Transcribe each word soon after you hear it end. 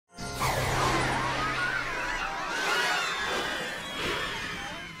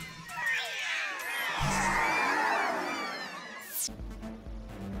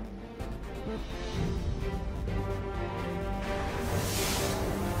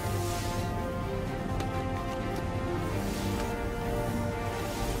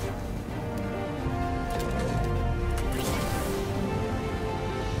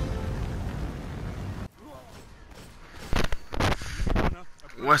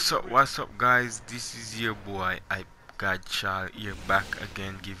What's up, guys? This is your boy, HYPEGODCHILD, here back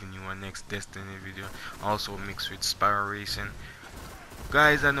again, giving you a next Destiny video, also mixed with Sparrow Racing.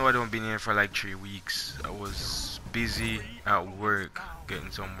 Guys, I know I don't been here for like 3 weeks. I was busy at work,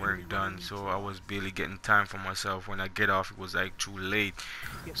 getting some work done, so I was barely getting time for myself. When I get off, it was like too late,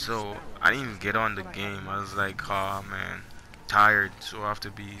 so I didn't even get on the game. I was like, oh man, tired, so I have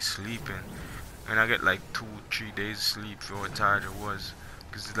to be sleeping. And I get like 2-3 days sleep for how tired I was,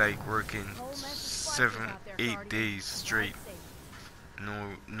 because it's like working 7-8 days straight,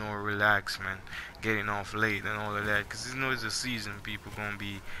 no relax, man, getting off late and all of that, because you know it's a season, people gonna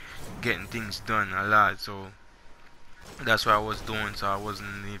be getting things done a lot. So that's what I was doing, so I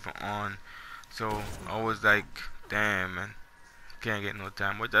wasn't even on. So I was like, damn, man, can't get no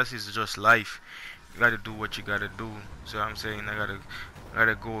time. But that is just life. You gotta do what you gotta do. So I'm saying I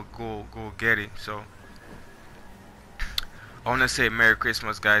gotta go get it. So I wanna say Merry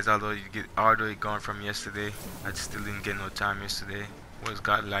Christmas, guys. Although it gone from yesterday, I still didn't get no time yesterday. Was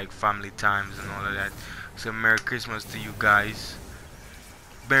got like family times and all of that. So Merry Christmas to you guys.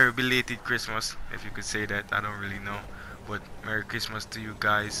 Merry belated Christmas, if you could say that. I don't really know, but Merry Christmas to you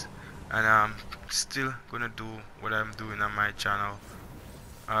guys. And I'm still gonna do what I'm doing on my channel.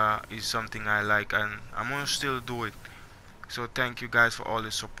 Is something I like, and I'm gonna still do it. So thank you guys for all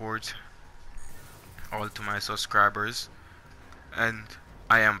the support, all to my subscribers. And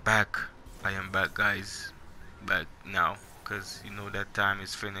I am back. Guys, back now, because you know that time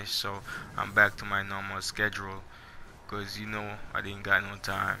is finished. So I'm back to my normal schedule, because you know I didn't got no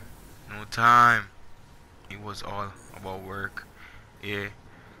time. It was all about work. Yeah.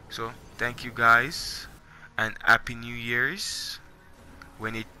 So thank you guys, and happy New Year's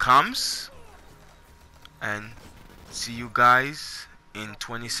when it comes, and see you guys in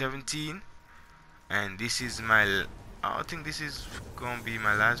 2017. And this is I think this is gonna be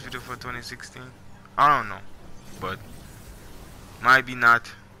my last video for 2016. I don't know, but might be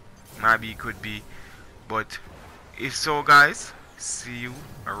not, maybe it could be. But if so, guys, see you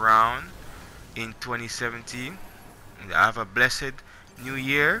around in 2017. And have a blessed new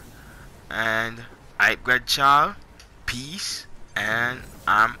year, and HYPEGODCHILD, peace, and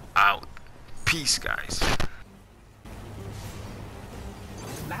I'm out. Peace, guys.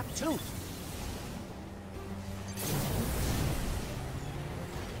 Lap 2.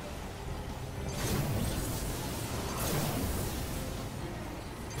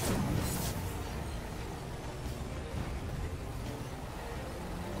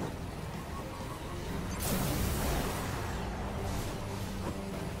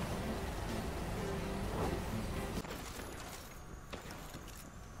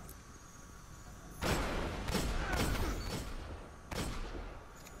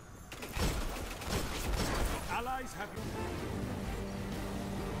 Allies have you.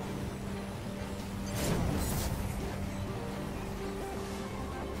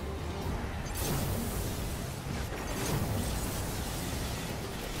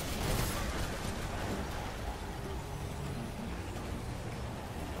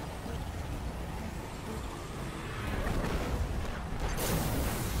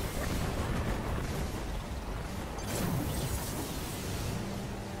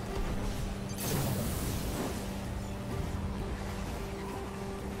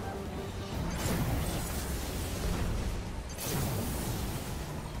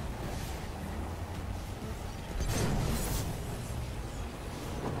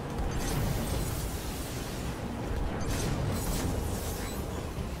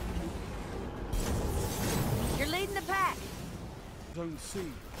 Zone C.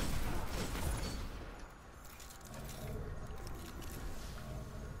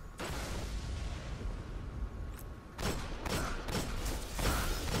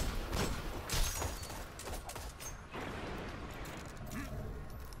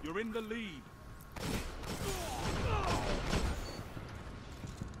 You're in the lead.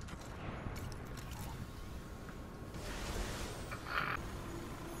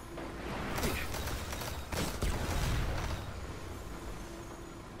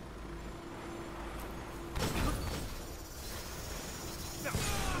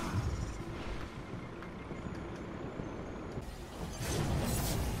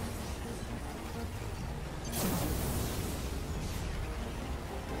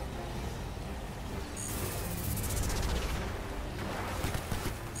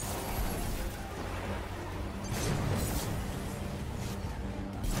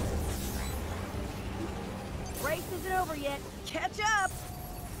 Race isn't over yet. Catch up!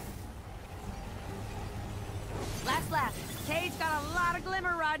 Last lap. Cage got a lot of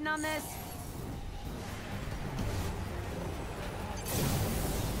glimmer riding on this.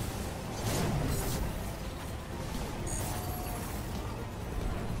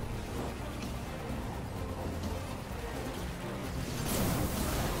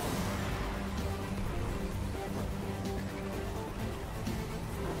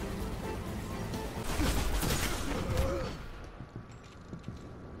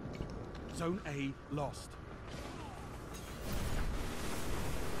 Zone A lost.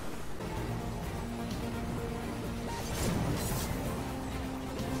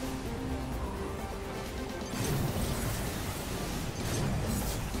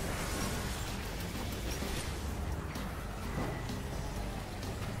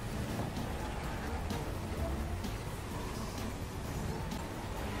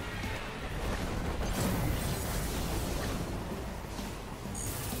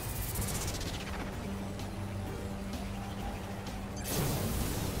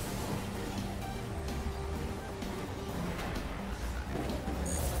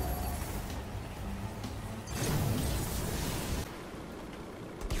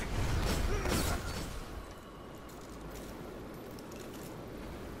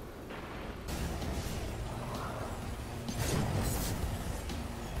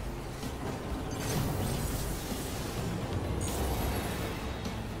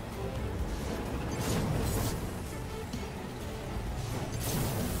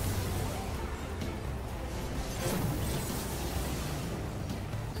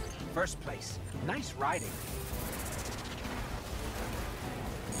 First place. Nice riding.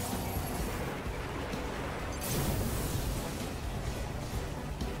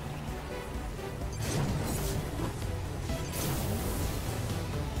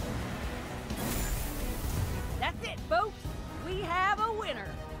 That's it, folks. We have a winner.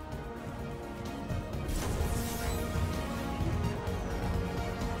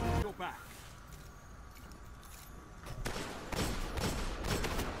 You're back.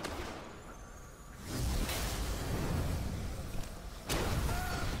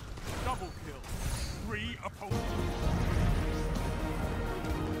 Double kill. 3 opponents.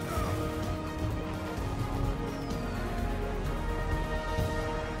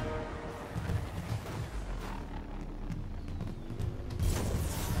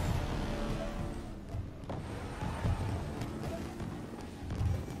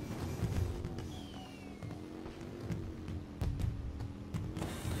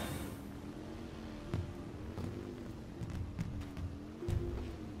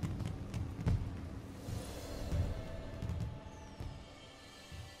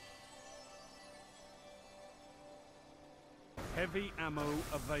 Heavy ammo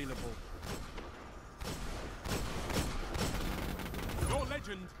available. Your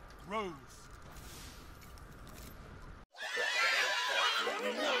legend grows.